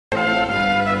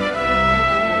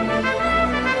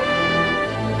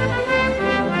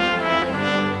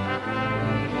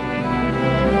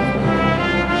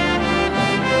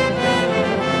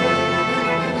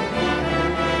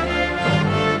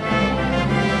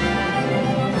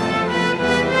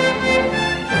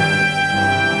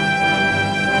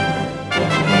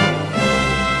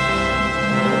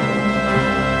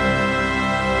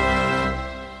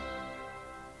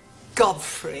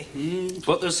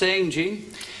What they're saying,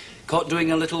 Jean. Caught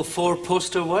doing a little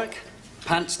four-poster work.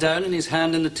 Pants down and his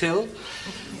hand in the till.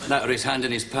 That or his hand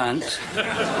in his pants.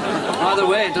 Either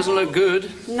way, it doesn't look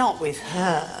good. Not with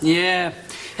her. Yeah.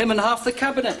 Him and half the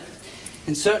cabinet.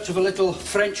 In search of a little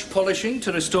French polishing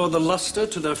to restore the lustre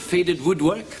to their faded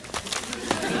woodwork.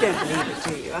 You don't believe it,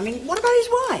 do you? I mean, what about his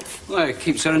wife? Well, he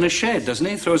keeps her in a shed, doesn't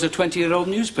he? Throws her 20-year-old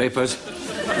newspapers.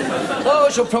 Oh,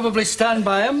 she'll probably stand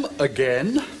by him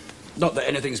again. Not that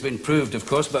anything's been proved, of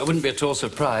course, but I wouldn't be at all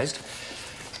surprised.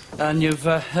 And you've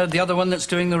heard the other one that's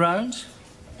doing the rounds?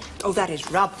 Oh, that is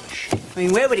rubbish. I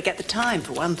mean, where would he get the time,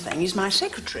 for one thing? He's my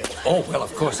secretary. Oh, well,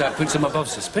 of course, that puts him above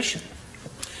suspicion.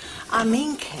 I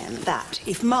mean, Ken, that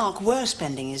if Mark were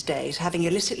spending his days having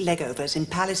illicit legovers in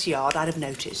Palace Yard, I'd have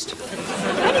noticed.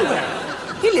 Anyway,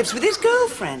 he lives with his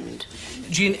girlfriend.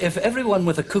 Jean, if everyone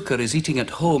with a cooker is eating at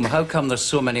home, how come there's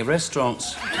so many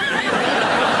restaurants?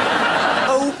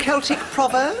 Old Celtic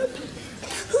proverb?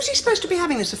 Who's he supposed to be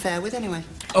having this affair with, anyway?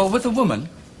 Oh, with a woman?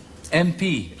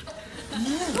 MP.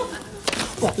 No.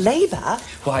 What, Labour?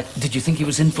 Why, did you think he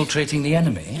was infiltrating the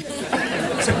enemy?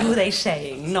 So who are they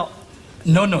saying? Not...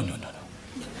 No. You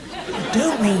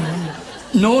don't mean...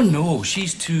 No,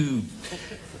 she's too...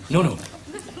 No.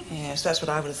 Yes, that's what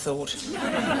I would have thought.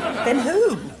 Then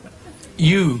who?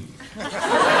 You. Me?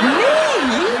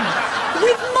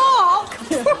 With Mark?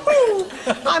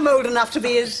 I'm old enough to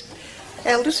be his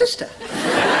elder sister.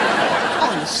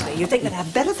 Honestly, you'd think they'd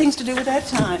have better things to do with their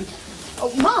time.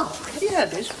 Oh, Mark, have you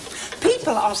heard this?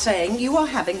 People are saying you are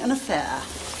having an affair.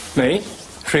 Me?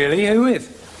 Really? Who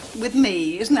with? With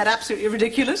me. Isn't that absolutely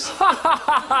ridiculous? Ha ha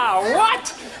ha ha!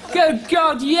 What? Good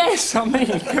God, yes, I mean,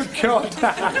 good God.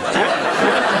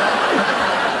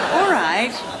 All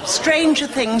right. Stranger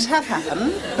things have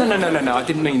happened. No, I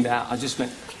didn't mean that. I just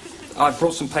meant... I've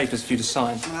brought some papers for you to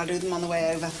sign. Well, I'll do them on the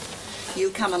way over. You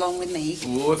come along with me.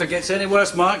 Oh, if it gets any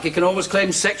worse, Mark, you can always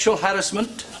claim sexual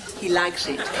harassment. He likes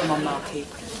it. Come on, Marky.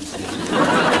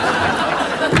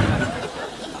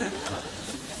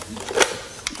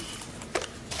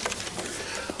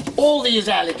 All these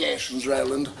allegations,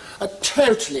 Roland, are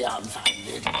totally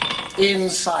unfounded.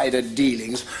 Insider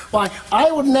dealings. Why, I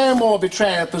would no more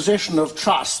betray a position of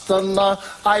trust than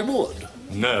I would.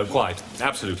 No, quite.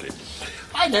 Absolutely.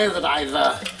 I know that I've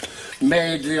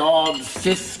made the odd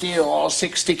 50 or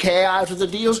 60k out of the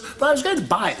deals, but I was going to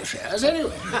buy the shares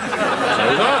anyway. So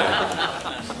was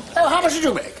I. Oh, how much did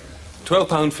you make?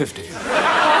 £12.50.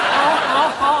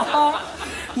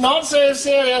 Not so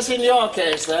serious in your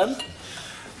case, then.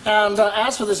 And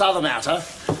as for this other matter,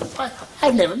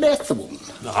 I've never met the woman.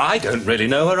 I don't really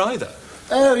know her either.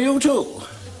 Oh, you too?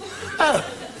 Oh,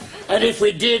 and if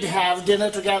we did have dinner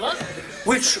together,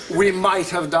 which we might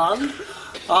have done,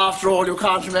 after all, you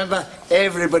can't remember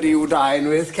everybody you dine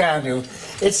with, can you?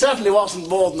 It certainly wasn't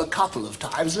more than a couple of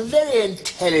times. A very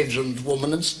intelligent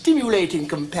woman and stimulating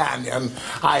companion.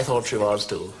 I thought she was,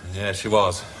 too. Yeah, she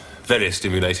was. Very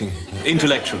stimulating.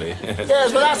 Intellectually.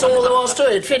 Yes, but that's all there was to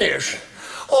it. Finish.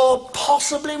 Or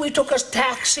possibly we took a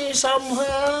taxi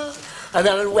somewhere, and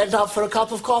then it went up for a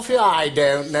cup of coffee, I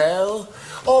don't know.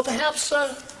 Or perhaps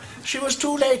she was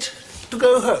too late to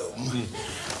go home.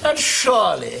 And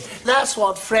surely that's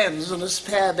what friends in a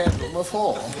spare bedroom are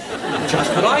for.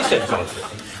 Just what I said, Godfrey.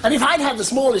 And if I'd had the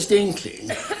smallest inkling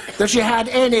that she had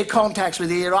any contacts with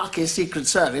the Iraqi Secret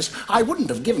Service, I wouldn't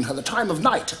have given her the time of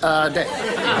night, day.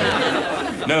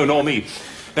 No, nor me.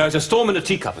 Now, it's a storm in a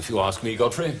teacup, if you ask me,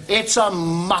 Godfrey. It's a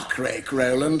muckrake,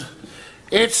 Roland.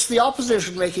 It's the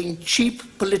opposition making cheap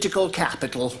political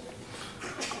capital.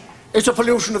 It's a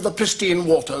pollution of the pristine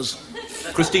waters.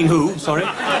 Christine who? Sorry?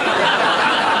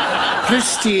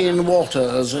 Pristine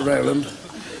waters, Roland.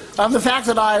 And the fact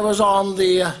that I was on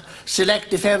the Select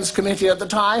Defence Committee at the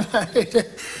time,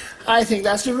 I think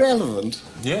that's irrelevant.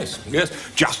 Yes.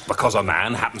 Just because a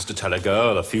man happens to tell a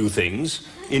girl a few things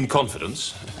in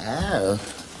confidence. Oh.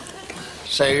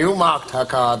 So you marked her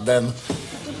card, then?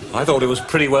 I thought it was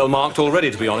pretty well marked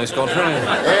already, to be honest, Godfrey.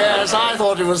 Yes, I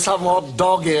thought it was somewhat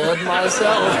dog-eared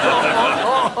myself.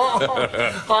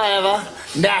 However,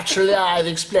 naturally, I've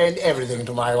explained everything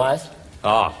to my wife.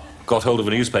 Ah, got hold of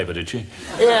a newspaper, did she?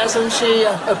 Yes, and she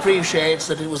appreciates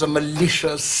that it was a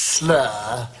malicious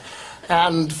slur.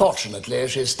 And fortunately,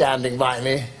 she's standing by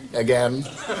me again.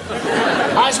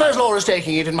 I suppose Laura's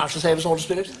taking it in much the same sort of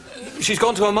spirit. She's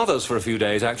gone to her mother's for a few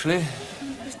days, actually.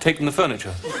 Taken the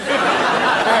furniture.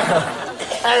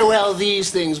 Oh, well, these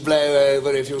things blow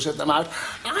over if you sit them out.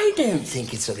 I don't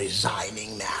think it's a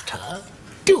resigning matter.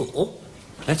 Do you?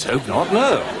 Let's hope not,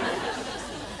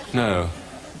 no.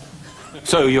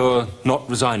 So you're not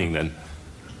resigning, then?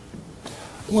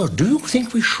 Well, do you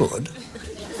think we should?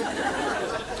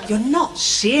 You're not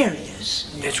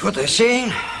serious? It's what they're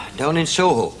saying. Down in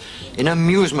Soho, in an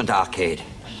amusement arcade.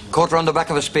 Caught round the back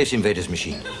of a Space Invaders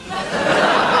machine.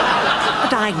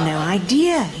 But I'd no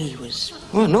idea he was...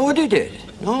 Well, nobody did.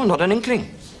 No, not an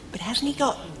inkling. But hasn't he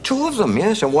got... 2 of them,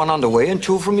 yes, and 1 on the way and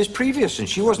 2 from his previous, and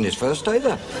she wasn't his first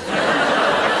either.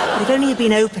 But if only he'd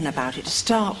been open about it to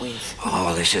start with.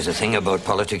 Oh, this is the thing about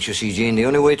politics, you see, Jean. The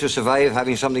only way to survive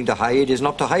having something to hide is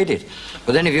not to hide it.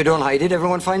 But then if you don't hide it,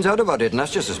 everyone finds out about it, and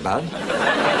that's just as bad.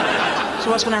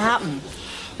 So what's going to happen?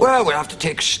 Well, we'll have to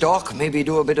take stock, maybe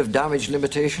do a bit of damage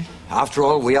limitation. After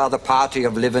all, we are the party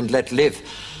of live and let live.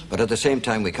 But at the same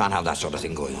time, we can't have that sort of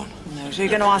thing going on. No, so you're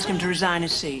going to ask him to resign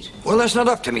his seat? Well, that's not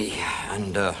up to me.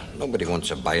 And nobody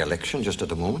wants a by-election just at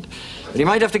the moment. But he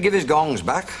might have to give his gongs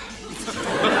back.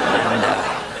 And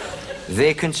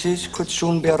vacancies could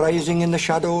soon be arising in the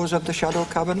shadows of the shadow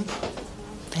cabinet.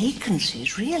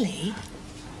 Vacancies, really?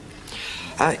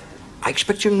 I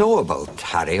expect you know about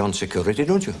Harry on security,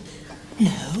 don't you?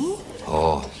 No.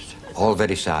 Oh, all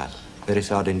very sad. Very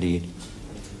sad indeed.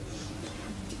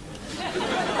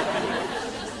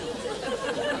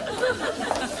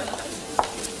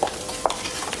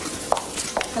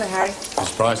 Hello, Harry.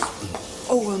 Miss Price.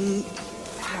 Oh,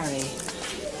 Harry,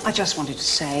 I just wanted to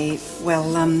say, well,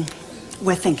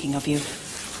 we're thinking of you.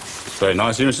 It's very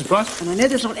nice of you, Mrs. Price. And I know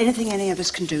there's not anything any of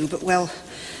us can do, but, well,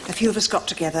 a few of us got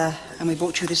together and we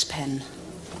bought you this pen.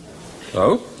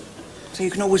 Oh? So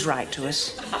you can always write to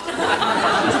us.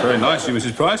 It's very nice of you,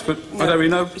 Mrs. Price, but I don't really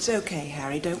know... It's okay,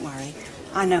 Harry, don't worry.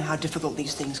 I know how difficult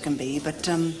these things can be, but,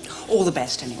 all the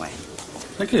best anyway.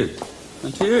 Thank you.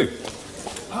 And to you.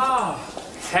 Ah,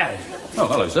 Harry. Oh,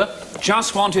 hello, sir.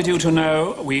 Just wanted you to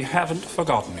know we haven't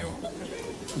forgotten you.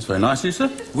 That's very nice of you,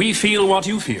 sir. We feel what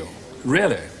you feel.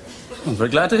 Really. I'm very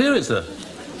glad to hear it, sir.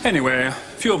 Anyway, a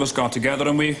few of us got together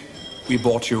and we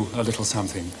bought you a little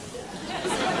something.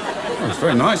 Oh, it's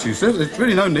very nice of you, sir. There's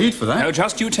really no need for that. No,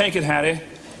 just you take it, Harry.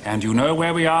 And you know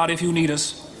where we are if you need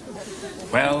us.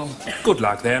 Well, good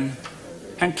luck then.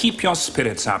 And keep your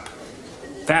spirits up.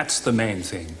 That's the main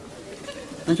thing.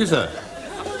 Thank you, sir.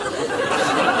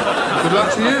 Good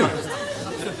luck to you.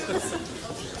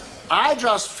 I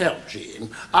just felt, Jean,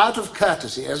 out of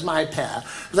courtesy as my pair,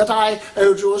 that I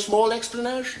owed you a small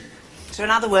explanation. So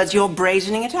in other words, you're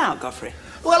brazening it out, Godfrey?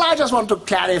 Well, I just want to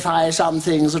clarify some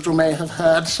things that you may have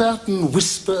heard. Certain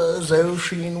whispers, oh,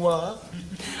 Jean were.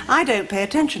 I don't pay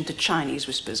attention to Chinese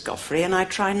whispers, Godfrey, and I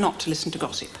try not to listen to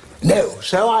gossip. No,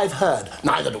 so I've heard.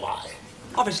 Neither do I.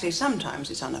 Obviously,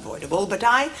 sometimes it's unavoidable, but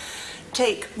I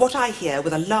take what I hear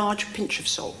with a large pinch of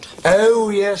salt. Oh,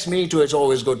 yes, me too. It's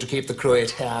always good to keep the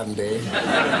cruet handy.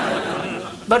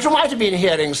 But you might have been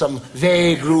hearing some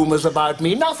vague rumours about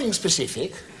me, nothing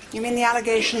specific. You mean the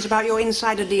allegations about your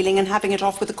insider dealing and having it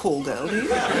off with a call girl, do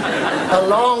you?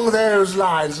 Along those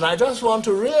lines, and I just want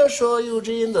to reassure you,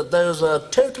 Jean, that those are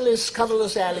totally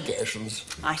scurrilous allegations.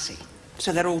 I see.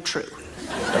 So they're all true.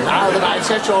 And now that I've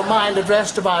set your mind at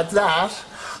rest about that,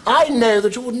 I know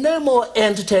that you would no more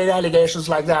entertain allegations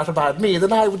like that about me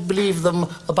than I would believe them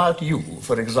about you,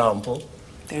 for example.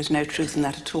 There's no truth in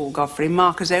that at all, Godfrey.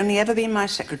 Mark has only ever been my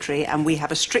secretary, and we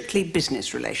have a strictly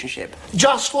business relationship.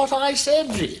 Just what I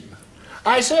said, Jean.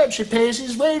 I said she pays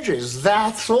his wages,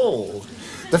 that's all.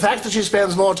 The fact that she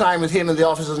spends more time with him in the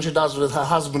office than she does with her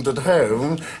husband at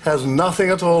home has nothing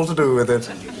at all to do with it.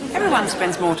 Everyone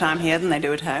spends more time here than they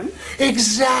do at home.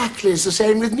 Exactly. It's the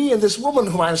same with me and this woman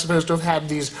who I'm supposed to have had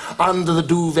these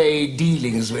under-the-duvet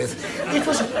dealings with.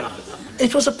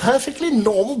 It was a perfectly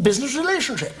normal business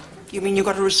relationship. You mean you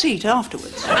got a receipt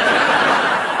afterwards?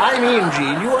 I mean,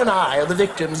 Jean, you and I are the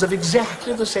victims of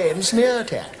exactly the same smear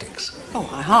tactics. Oh,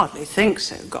 I hardly think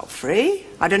so, Godfrey.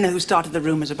 I don't know who started the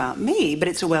rumours about me, but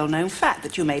it's a well-known fact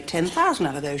that you made 10,000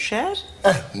 out of those shares.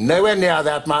 Nowhere near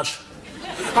that much.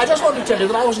 I just want to tell you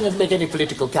that I wasn't going to make any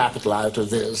political capital out of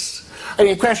this. I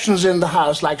mean, questions in the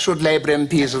House like should Labour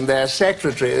MPs and their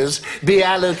secretaries be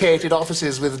allocated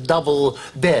offices with double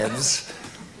beds,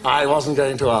 I wasn't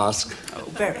going to ask. Oh,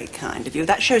 very kind of you.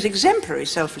 That shows exemplary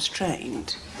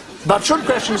self-restraint. But should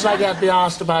questions like that be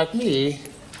asked about me,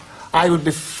 I would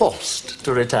be forced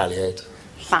to retaliate.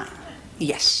 Fine.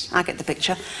 Yes, I get the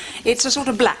picture. It's a sort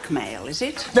of blackmail, is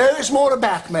it? No, it's more a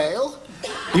blackmail.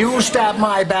 You stab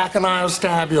my back and I'll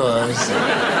stab yours.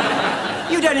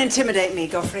 You don't intimidate me,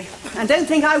 Godfrey. And don't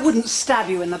think I wouldn't stab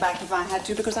you in the back if I had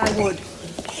to, because I would.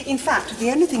 In fact,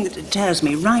 the only thing that deters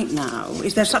me right now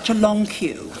is there's such a long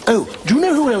queue. Oh, do you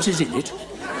know who else is in it?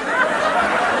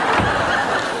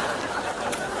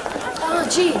 Oh,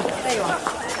 Jean, there you are.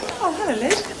 Oh, hello,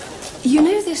 Liz. You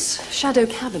know this shadow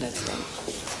cabinet thing?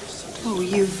 Oh,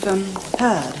 you've,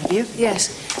 heard, have you? Yes.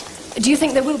 Do you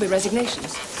think there will be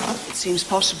resignations? seems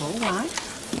possible. Why?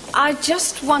 I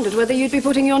just wondered whether you'd be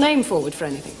putting your name forward for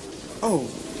anything. Oh,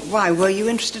 why? Were you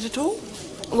interested at all?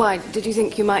 Why, did you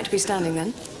think you might be standing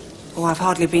then? Oh, I've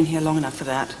hardly been here long enough for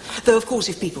that. Though, of course,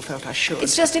 if people felt I should.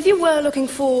 It's just if you were looking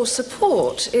for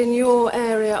support in your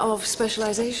area of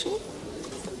specialisation.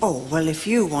 Oh, well, if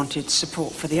you wanted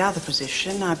support for the other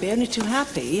position, I'd be only too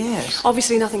happy, yes.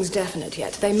 Obviously, nothing's definite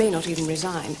yet. They may not even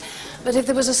resign. But if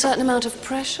there was a certain amount of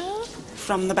pressure...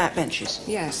 From the backbenches?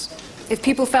 Yes. If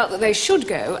people felt that they should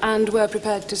go and were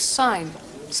prepared to sign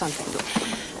something.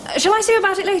 Shall I see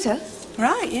about it later?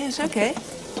 Right, yes, OK.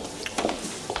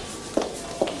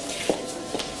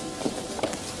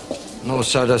 No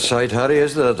sadder sight, Harry,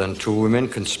 is there, than two women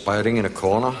conspiring in a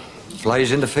corner?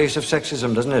 Flies in the face of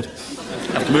sexism, doesn't it?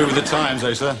 Have to move with the times,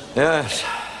 eh, sir? Yes.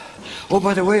 Oh,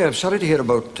 by the way, I'm sorry to hear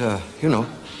about, you know.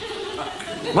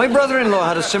 My brother-in-law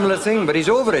had a similar thing, but he's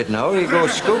over it now. He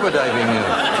goes scuba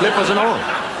diving, flippers and all.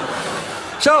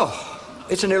 So,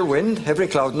 it's an ill wind, every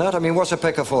cloud and that. I mean, what's a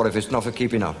pecker for if it's not for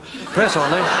keeping up? Press on,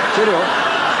 then. Cheerio.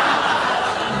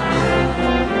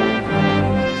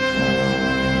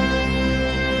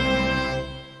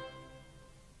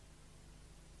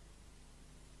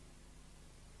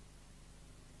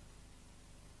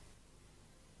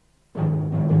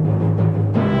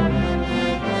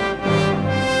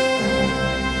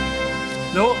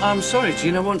 No, I'm sorry,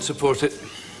 Jean, I won't support it.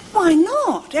 Why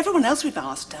not? Everyone else we've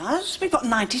asked does. We've got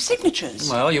 90 signatures.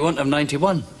 Well, you won't have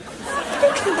 91.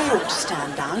 Don't you think they ought to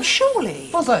stand down, surely?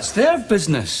 Well, that's their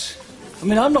business. I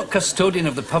mean, I'm not custodian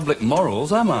of the public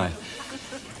morals, am I?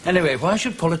 Anyway, why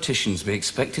should politicians be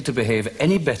expected to behave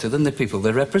any better than the people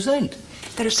they represent?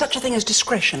 There is such a thing as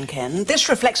discretion, Ken. This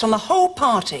reflects on the whole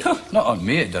party. Not on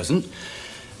me, it doesn't.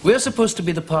 We're supposed to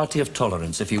be the party of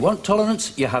tolerance. If you want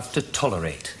tolerance, you have to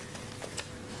tolerate.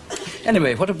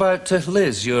 Anyway, what about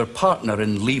Liz, your partner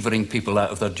in levering people out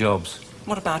of their jobs?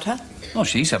 What about her? Oh,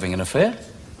 she's having an affair.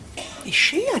 Is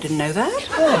she? I didn't know that.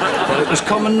 Oh, well, it was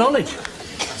common knowledge.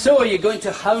 So, are you going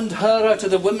to hound her out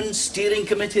of the Women's Steering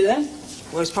Committee, then?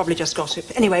 Well, it's probably just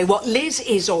gossip. Anyway, what Liz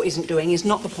is or isn't doing is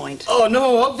not the point. Oh,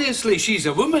 no, obviously, she's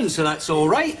a woman, so that's all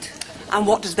right. And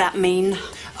what does that mean?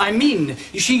 I mean,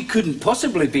 she couldn't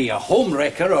possibly be a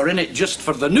homewrecker or in it just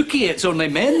for the nookie. It's only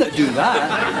men that do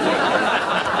that.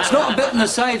 It's not a bit on the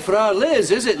side for our Liz,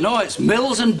 is it? No, it's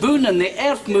Mills and Boone and the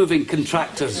earth-moving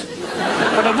contractors.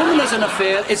 When a woman has an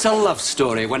affair, it's a love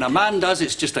story. When a man does,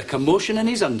 it's just a commotion in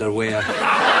his underwear. What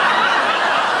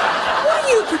are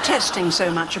you protesting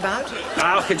so much about?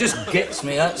 Ah, it just gets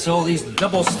me, that's all, these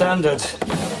double standards.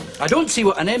 I don't see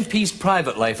what an MP's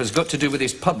private life has got to do with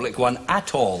his public one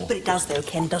at all. But it does, though,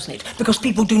 Ken, doesn't it? Because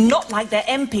people do not like their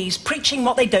MPs preaching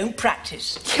what they don't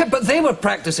practice. Yeah, but they were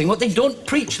practicing what they don't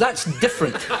preach. That's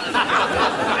different.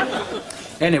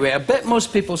 Anyway, I bet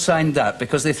most people signed that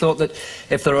because they thought that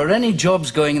if there are any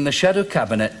jobs going in the shadow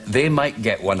cabinet, they might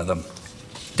get one of them.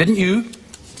 Didn't you?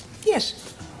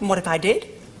 Yes. And what if I did?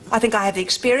 I think I have the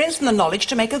experience and the knowledge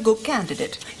to make a good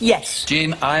candidate. Yes.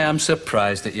 Jean, I am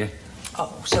surprised at you.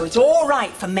 Oh, so it's all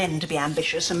right for men to be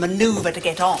ambitious and manoeuvre to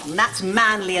get on. That's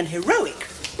manly and heroic.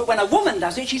 But when a woman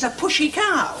does it, she's a pushy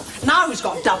cow. Now who's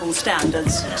got double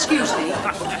standards? Excuse me.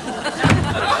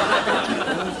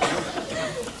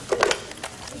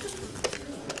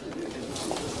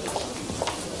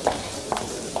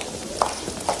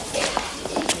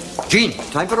 Jean,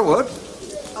 time for a word?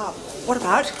 What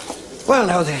about? Well,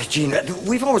 now there, Jean,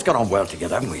 we've always got on well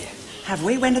together, haven't we? Have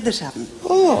we? When did this happen?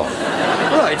 Oh,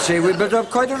 well, I'd say we've built up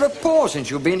quite a rapport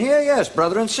since you've been here, yes.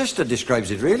 Brother and sister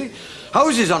describes it, really.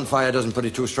 Houses on fire doesn't put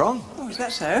it too strong. Oh, is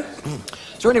that so?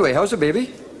 So anyway, how's the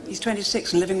baby? He's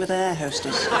 26 and living with an air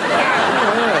hostess. Oh,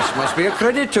 yes, must be a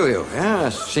credit to you.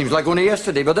 Yes, seems like only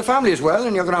yesterday, but the family is well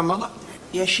and your grandmother?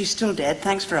 Yes, she's still dead.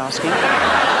 Thanks for asking.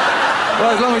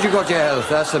 Well, as long as you got your health,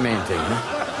 that's the main thing.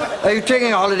 Huh? Are you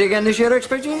taking a holiday again this year, I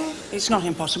expect you? It's not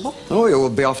impossible. Oh, you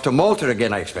will be off to Malta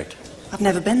again, I expect. I've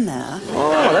never been there.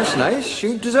 Oh, that's nice.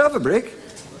 You deserve a break.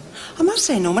 I must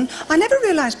say, Norman, I never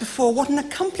realised before what an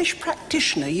accomplished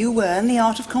practitioner you were in the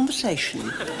art of conversation.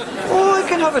 Oh, I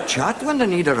can have a chat when the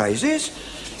need arises.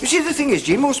 You see, the thing is,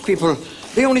 Jean, most people,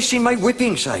 they only see my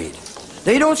whipping side.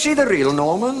 They don't see the real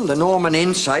Norman, the Norman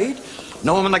inside,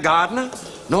 Norman the gardener,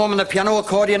 Norman the piano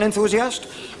accordion enthusiast,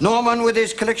 Norman with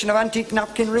his collection of antique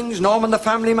napkin rings, Norman the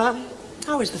family man.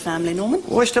 How is the family, Norman?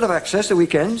 Oh, I still have access the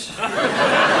weekends.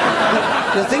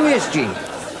 The thing is, Jean,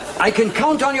 I can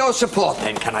count on your support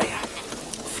then, can I?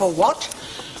 For what?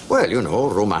 Well, you know,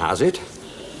 rumour has it.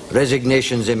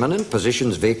 Resignations imminent,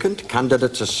 positions vacant,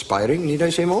 candidates aspiring. Need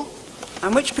I say more?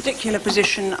 And which particular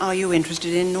position are you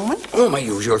interested in, Norman? Oh, my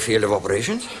usual field of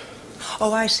operations.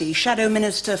 Oh, I see. Shadow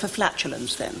Minister for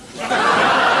flatulence, then.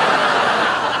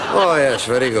 Oh, yes,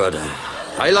 very good.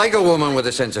 I like a woman with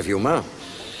a sense of humour.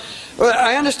 Well,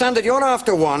 I understand that you're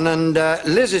after one, and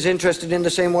Liz is interested in the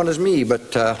same one as me,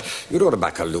 but you don't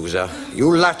back a loser.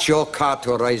 You latch your cart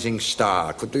to a rising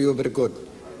star. Could do you a bit of good.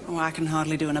 Oh, I can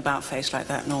hardly do an about-face like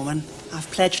that, Norman. I've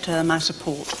pledged her my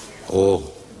support.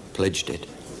 Oh, pledged it.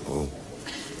 Oh.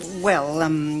 Well,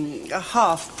 a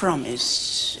half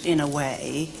promise, in a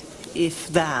way, if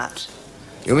that.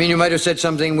 You mean you might have said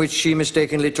something which she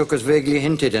mistakenly took as vaguely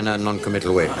hinted in a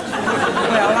non-committal way?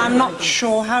 Well, I'm not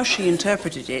sure how she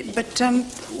interpreted it, but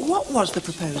what was the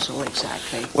proposal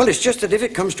exactly? Well, it's just that if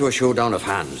it comes to a showdown of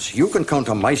hands, you can count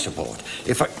on my support.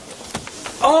 If I...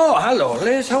 Oh, hello,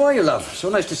 Liz. How are you, love? So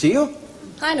nice to see you.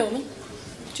 Hi, Norman.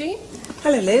 Jean?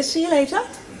 Hello, Liz. See you later.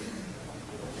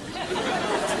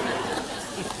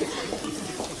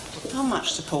 How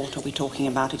much support are we talking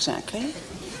about exactly?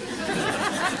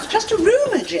 It's just a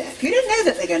rumour, Jeff. You don't know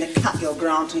that they're going to cut your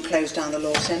grant and close down the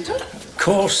law centre. Of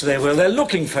course they will. They're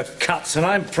looking for cuts, and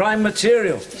I'm prime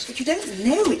material. Yes, but you don't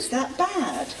know it's that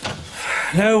bad.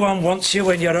 No one wants you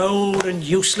when you're old and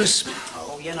useless.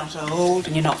 Oh, you're not old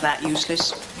and you're not that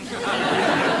useless.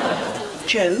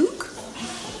 Joke?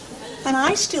 And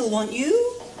I still want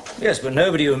you? Yes, but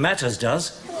nobody who matters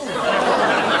does.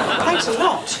 Thanks a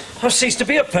lot. I've ceased to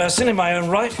be a person in my own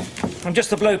right. I'm just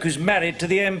the bloke who's married to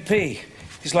the MP.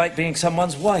 It's like being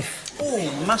someone's wife.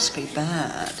 Oh, must be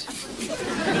bad.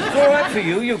 All right for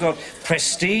you. You've got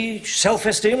prestige,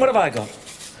 self-esteem. What have I got?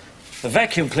 A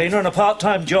vacuum cleaner and a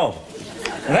part-time job.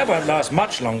 And that won't last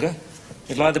much longer.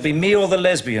 It'll either be me or the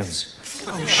lesbians.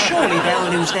 Oh, surely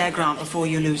they'll lose their grant before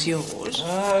you lose yours.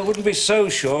 I wouldn't be so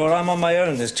sure. I'm on my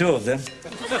own. There's two of them.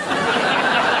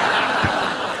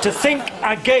 To think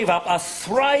I gave up a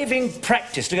thriving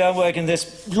practice to go and work in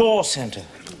this law centre.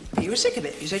 You were sick of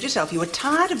it. You said yourself you were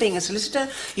tired of being a solicitor.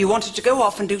 You wanted to go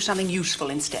off and do something useful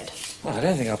instead. Well, I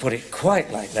don't think I put it quite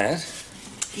like that.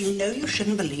 You know you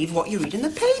shouldn't believe what you read in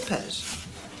the papers.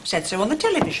 Said so on the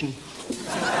television.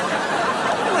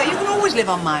 Well, you can always live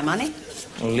on my money.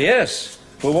 Well, yes.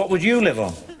 Well, what would you live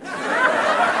on?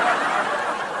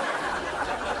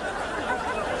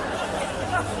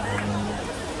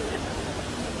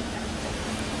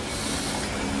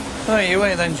 Oh, you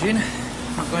away then, Jean?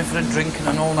 Not going for a drink and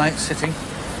an all-night sitting?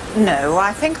 No,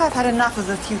 I think I've had enough of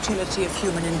the futility of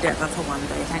human endeavour for one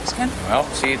day, thanks, Ken. Well,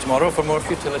 see you tomorrow for more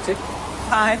futility.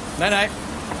 Bye. Night-night.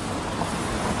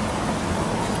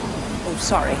 Oh,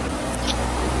 sorry.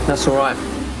 That's all right.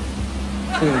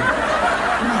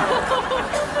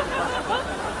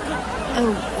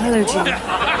 Oh, hello, Jean.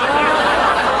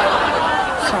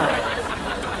 Sorry.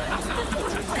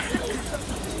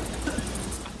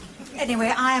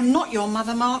 Anyway, I am not your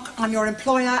mother, Mark. I'm your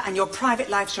employer, and your private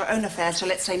life's your own affair, so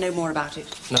let's say no more about it.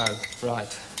 No,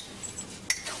 right.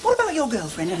 What about your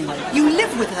girlfriend, anyway? You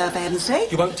live with her, for heaven's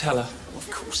sake. You won't tell her? Of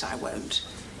course I won't.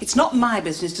 It's not my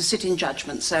business to sit in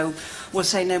judgment, so we'll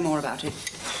say no more about it.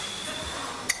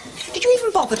 Did you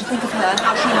even bother to think of her and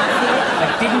how she might feel?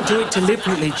 I didn't do it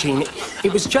deliberately, Jean.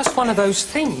 It was just one of those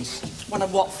things. One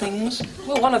of what things?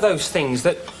 Well, one of those things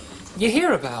that you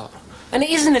hear about. And it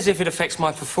isn't as if it affects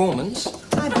my performance.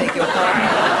 I beg your pardon.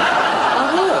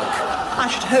 I work. I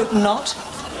should hope not.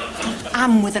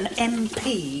 I'm with an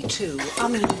MP, too. I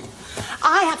mean,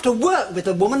 I have to work with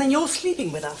a woman and you're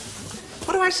sleeping with her.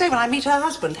 What do I say when I meet her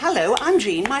husband? Hello, I'm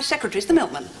Jean. My secretary's the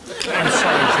milkman. I'm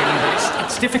sorry, Jean, but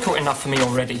it's difficult enough for me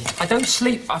already. I don't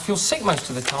sleep. I feel sick most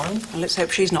of the time. Well, let's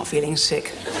hope she's not feeling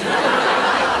sick.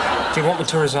 Do you want me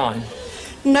to resign?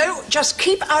 No, just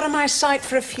keep out of my sight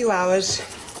for a few hours.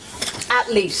 At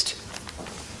least.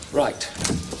 Right.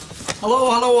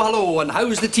 Hello, hello, hello. And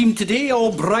how's the team today?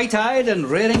 All bright-eyed and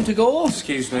raring to go?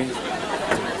 Excuse me.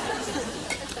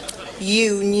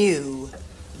 You knew.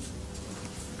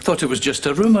 Thought it was just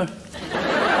a rumour.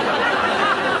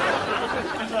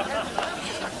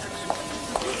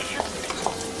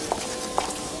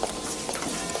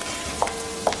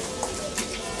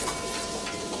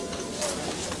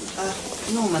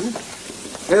 Norman?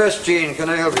 Yes, Jean, can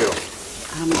I help you?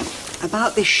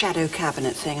 About this shadow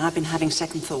cabinet thing, I've been having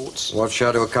second thoughts. What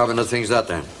shadow cabinet thing's that,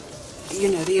 then? You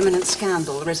know, the imminent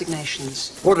scandal, the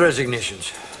resignations. What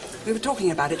resignations? We were talking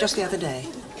about it just the other day.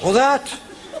 Oh, that?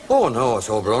 Oh, no, it's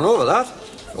all blown over, that.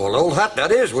 Old hat,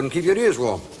 that is. Wouldn't keep your ears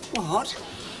warm. What?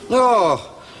 No.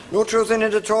 No truth in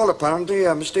it at all, apparently.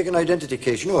 A mistaken identity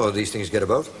case. You know how these things get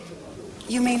about.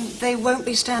 You mean they won't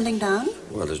be standing down?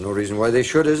 Well, there's no reason why they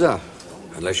should, is there?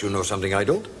 Unless you know something I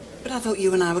don't. But I thought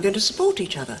you and I were going to support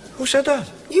each other. Who said that?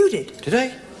 You did. Did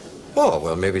I? Oh,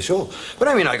 well, maybe so. But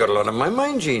I mean, I got a lot on my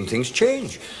mind, Jean. Things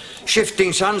change.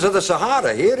 shifting sands of the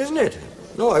Sahara here, isn't it?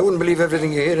 No, I wouldn't believe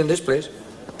everything you hear in this place.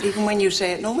 Even when you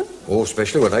say it, Norman? Oh,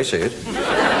 especially when I say it.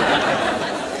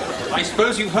 I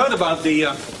suppose you've heard about the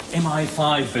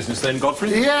MI5 business then, Godfrey?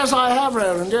 Yes, I have,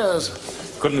 Roland,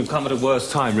 yes. Couldn't have come at a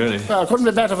worse time, really. Well, couldn't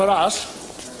be better for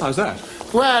us. How's that?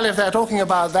 Well, if they're talking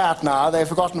about that now, they've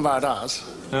forgotten about us.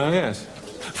 Oh, yes.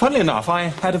 Funnily enough, I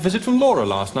had a visit from Laura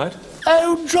last night.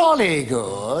 Oh, jolly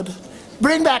good.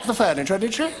 Bring back the furniture,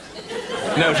 did she?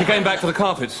 No, she came back for the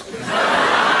carpets.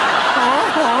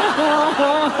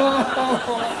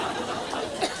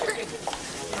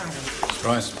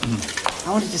 Right.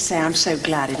 I wanted to say I'm so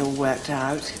glad it all worked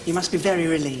out. You must be very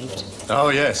relieved. Oh,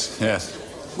 yes, yes.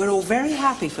 We're all very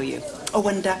happy for you. Oh,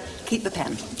 and keep the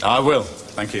pen. I will.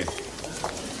 Thank you.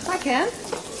 I can.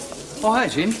 Oh, hi,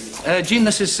 Jean. Jean,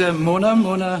 this is Mona.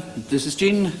 Mona, this is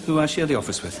Jean, who I share the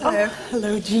office with. Hello.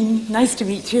 Hello, Jean. Nice to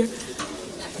meet you.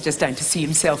 Just down to see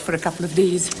himself for a couple of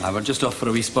days. I will just off for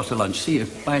a wee spot of lunch. See you.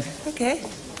 Bye. Okay.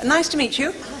 Nice to meet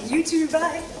you. You too,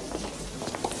 bye.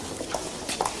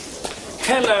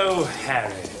 Hello,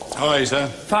 Harry. How are you, sir?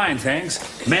 Fine, thanks.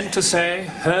 Meant to say,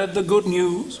 heard the good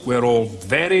news. We're all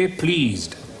very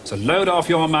pleased. So load off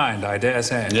your mind, I dare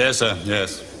say. Yes, sir,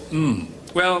 yes.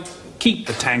 Well, keep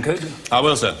the tankard. I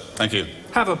will, sir. Thank you.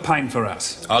 Have a pint for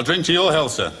us. I'll drink to your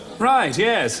health, sir. Right,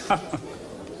 yes.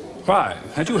 Why?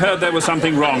 Had you heard there was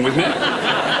something wrong with me?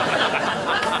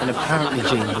 And apparently,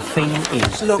 Jean, the thing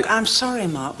is... Look, I'm sorry,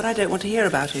 Mark, but I don't want to hear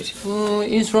about it.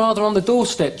 It is rather on the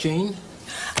doorstep, Jean.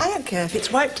 I don't care if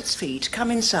it's wiped its feet, come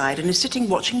inside, and is sitting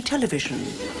watching television.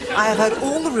 I have heard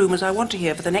all the rumours I want to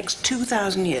hear for the next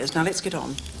 2,000 years. Now, let's get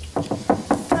on.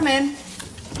 Come in.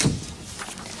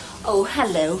 Oh,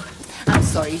 hello. I'm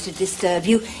sorry to disturb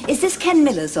you. Is this Ken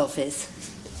Miller's office?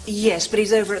 Yes, but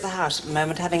he's over at the house at the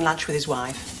moment having lunch with his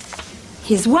wife.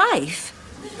 His wife?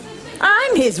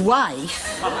 I'm his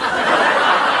wife.